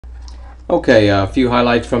Okay, a few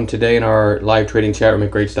highlights from today in our live trading chat room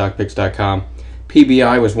at GreatStockPicks.com.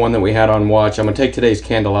 PBI was one that we had on watch. I'm going to take today's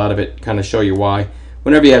candle out of it, kind of show you why.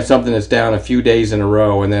 Whenever you have something that's down a few days in a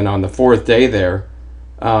row, and then on the fourth day there,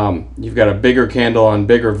 you've got a bigger candle on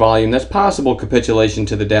bigger volume, that's possible capitulation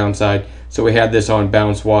to the downside. So we had this on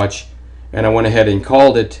bounce watch, and I went ahead and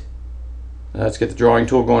called it. Let's get the drawing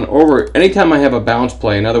tool going. Over anytime I have a bounce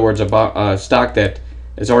play, in other words, a stock that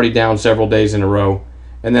is already down several days in a row,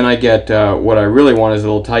 and then I get what I really want is a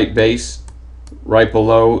little tight base right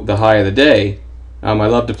below the high of the day. I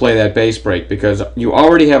love to play that base break because you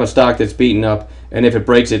already have a stock that's beaten up, and if it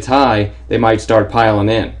breaks its high, they might start piling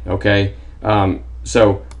in. Okay,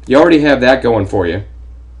 so you already have that going for you.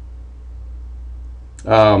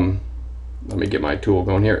 Let me get my tool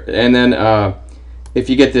going here, and then if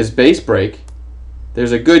you get this base break,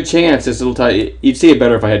 there's a good chance this little tight. You'd see it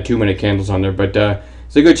better if I had 2-minute candles on there, but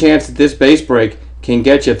there's a good chance that this base break can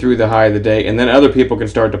get you through the high of the day, and then other people can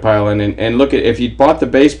start to pile in. And look at, if you bought the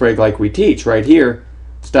base break like we teach right here,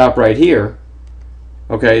 stop right here.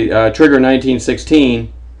 Okay, trigger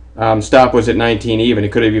 1916, stop was at 19 even.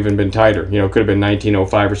 It could have even been tighter. You know, it could have been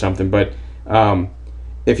 1905 or something. But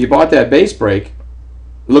if you bought that base break,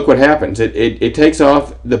 look what happens. It takes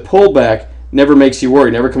off. The pullback never makes you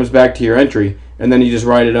worry, never comes back to your entry, and then you just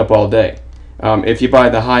ride it up all day. If you buy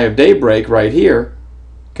the high of day break right here,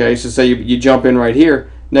 okay, so say you jump in right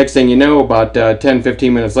here, next thing you know, about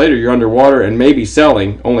 10-15 minutes later, you're underwater and maybe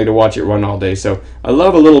selling, only to watch it run all day. So I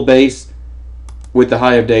love a little base with the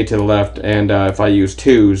high of day to the left, and if I use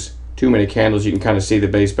 2-minute candles, you can kind of see the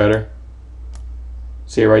base better.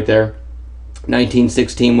 See it right there?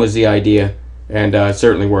 1916 was the idea, and it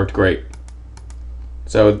certainly worked great.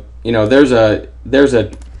 So, you know, there's a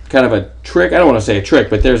kind of a trick. I don't want to say a trick,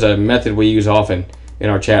 but there's a method we use often in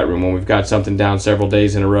our chat room when we've got something down several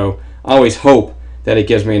days in a row. I always hope that it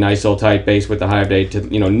gives me a nice little tight base with the high of day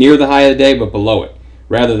to, you know, near the high of the day but below it,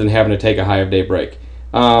 rather than having to take a high of day break.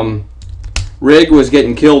 Rig was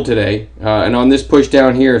getting killed today, and on this push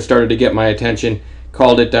down here it started to get my attention.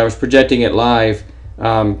 Called it, I was projecting it live,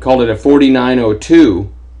 called it a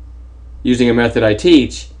 4902 using a method I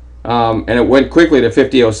teach, and it went quickly to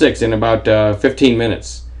 5006 in about 15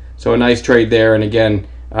 minutes. So a nice trade there, and again,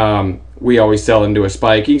 we always sell into a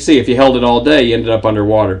spike. You can see if you held it all day, you ended up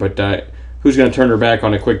underwater, but who's going to turn her back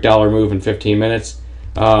on a quick dollar move in 15 minutes?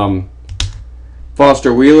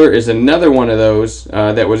 Foster Wheeler is another one of those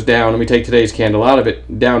that was down. Let me take today's candle out of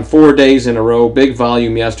it. Down 4 days in a row, big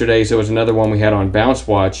volume yesterday, so it was another one we had on Bounce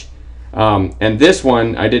Watch. And this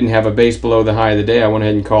one, I didn't have a base below the high of the day. I went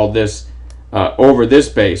ahead and called this over this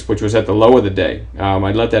base, which was at the low of the day.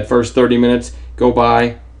 I'd let that first 30 minutes go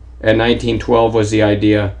by, and 1912 was the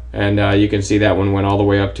idea, and you can see that one went all the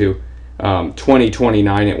way up to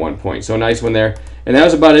 2029 at one point. So a nice one there. And that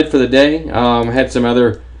was about it for the day. Had some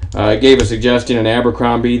other, gave a suggestion in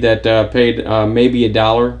Abercrombie that paid maybe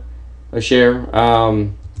 $1 a share.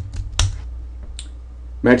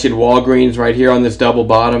 Mentioned Walgreens right here on this double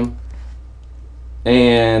bottom.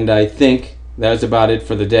 And I think that was about it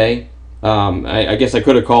for the day. I guess I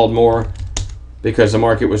could have called more because the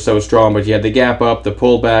market was so strong, but you had the gap up, the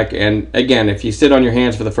pullback, and again, if you sit on your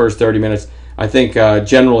hands for the first 30 minutes, I think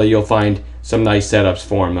generally you'll find some nice setups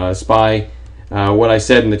for them. SPY, what I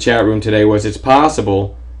said in the chat room today was it's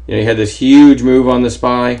possible. You know, you had this huge move on the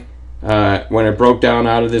SPY when it broke down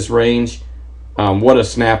out of this range. What a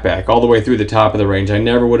snapback all the way through the top of the range. I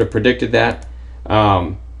never would have predicted that,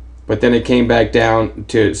 but then it came back down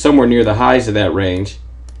to somewhere near the highs of that range.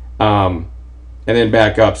 And then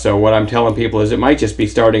back up. So what I'm telling people is it might just be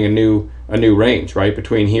starting a new range, right,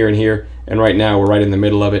 between here and here. And right now we're right in the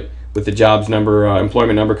middle of it with the jobs number,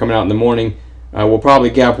 employment number coming out in the morning. We'll probably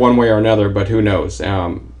gap one way or another, but who knows?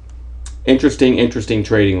 Interesting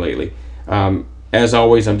trading lately. As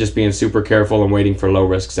always, I'm just being super careful and waiting for low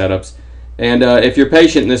risk setups. And if you're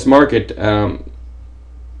patient in this market,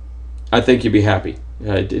 I think you'll be happy.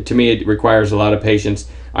 To me, it requires a lot of patience.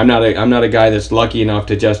 I'm not a guy that's lucky enough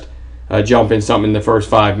to just jump in something in the first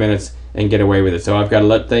 5 minutes and get away with it. So I've got to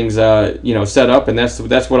let things set up, and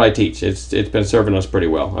that's what I teach. It's been serving us pretty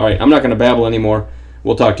well. All right, I'm not going to babble anymore.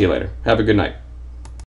 We'll talk to you later. Have a good night.